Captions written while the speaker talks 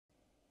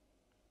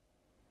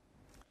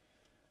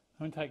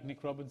I'm going to take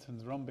Nick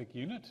Robinson's rhombic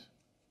unit,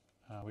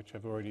 which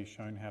I've already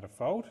shown how to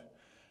fold.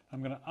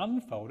 I'm going to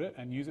unfold it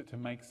and use it to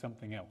make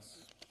something else.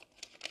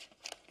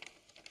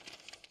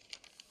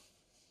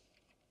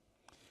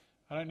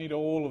 I don't need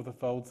all of the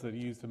folds that are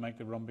used to make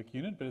the rhombic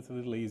unit, but it's a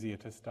little easier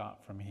to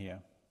start from here.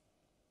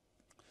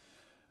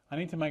 I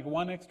need to make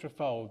one extra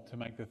fold to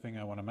make the thing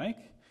I want to make,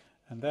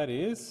 and that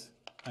is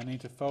I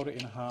need to fold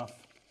it in half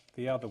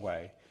the other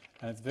way.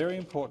 And it's very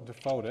important to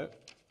fold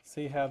it.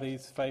 See how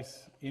these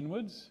face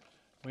inwards?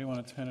 We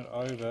want to turn it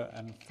over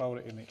and fold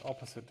it in the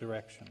opposite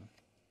direction.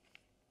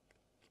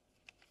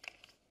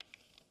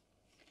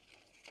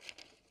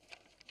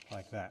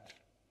 Like that.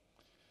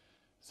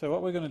 So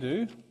what we're going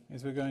to do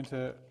is we're going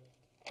to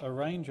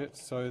arrange it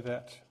so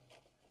that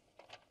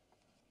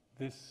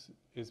this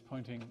is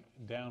pointing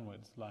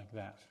downwards like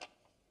that.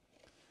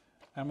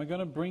 And we're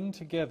going to bring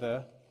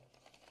together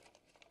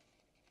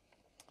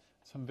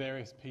some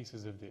various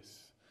pieces of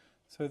this.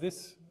 So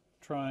this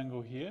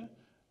triangle here,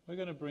 we're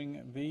going to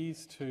bring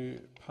these two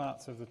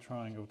parts of the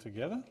triangle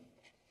together,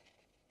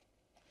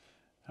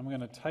 and we're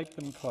going to tape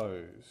them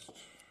closed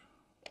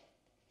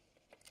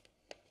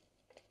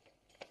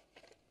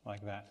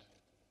like that.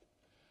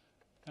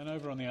 And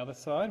over on the other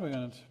side, we're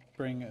going to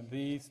bring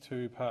these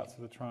two parts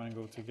of the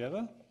triangle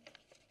together,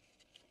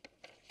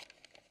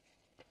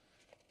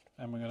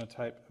 and we're going to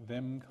tape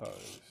them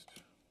closed.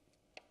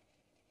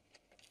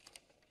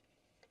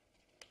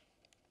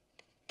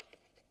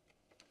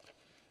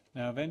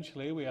 Now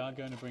eventually we are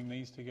going to bring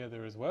these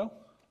together as well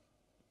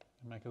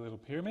and make a little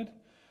pyramid,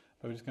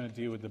 but we're just going to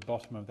deal with the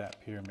bottom of that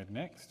pyramid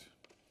next.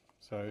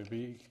 So it'd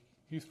be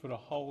useful to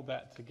hold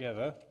that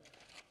together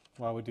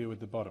while we deal with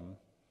the bottom.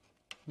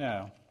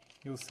 Now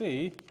you'll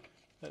see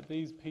that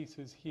these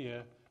pieces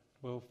here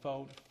will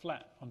fold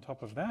flat on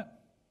top of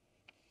that,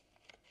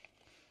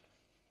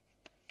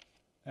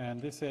 and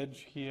this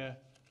edge here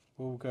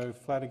will go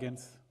flat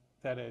against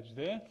that edge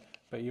there,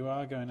 but you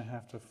are going to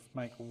have to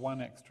make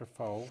one extra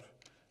fold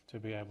to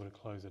be able to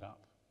close it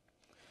up.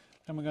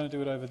 And we're going to do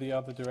it over the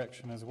other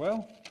direction as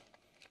well.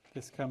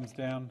 This comes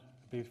down,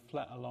 be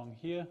flat along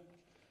here.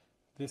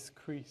 This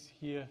crease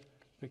here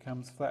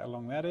becomes flat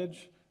along that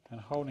edge,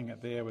 and holding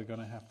it there we're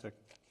going to have to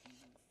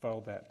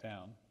fold that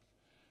down.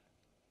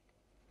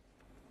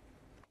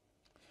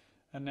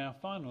 And now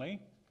finally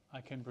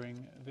I can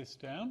bring this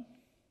down,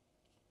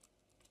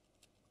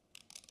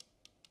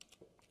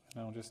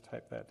 and I'll just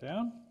tape that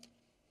down,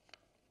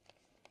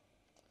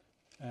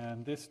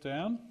 and this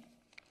down,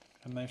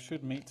 and they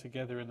should meet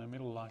together in the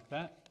middle like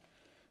that,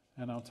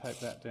 and I'll tape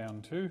that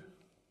down too,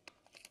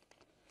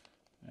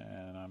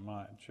 and I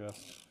might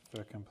just,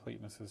 for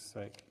completeness'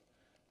 sake,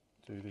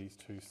 do these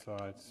two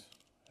sides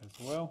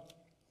as well.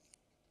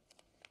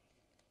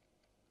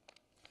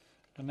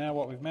 And now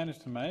what we've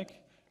managed to make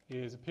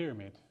is a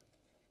pyramid.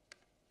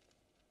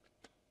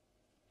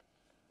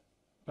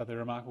 But the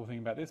remarkable thing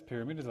about this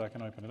pyramid is I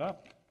can open it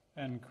up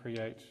and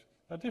create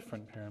a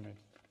different pyramid.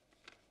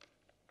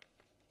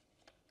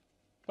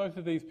 Both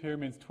of these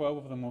pyramids, 12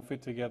 of them, will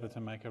fit together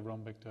to make a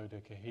rhombic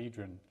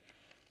dodecahedron.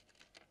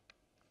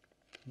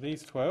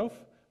 These 12,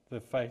 the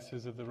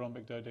faces of the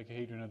rhombic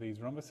dodecahedron are these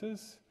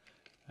rhombuses,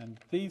 and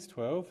these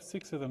 12,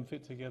 6 of them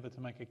fit together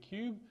to make a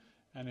cube,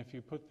 and if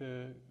you put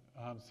the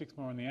 6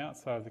 more on the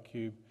outside of the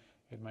cube,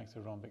 it makes a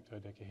rhombic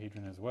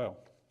dodecahedron as well.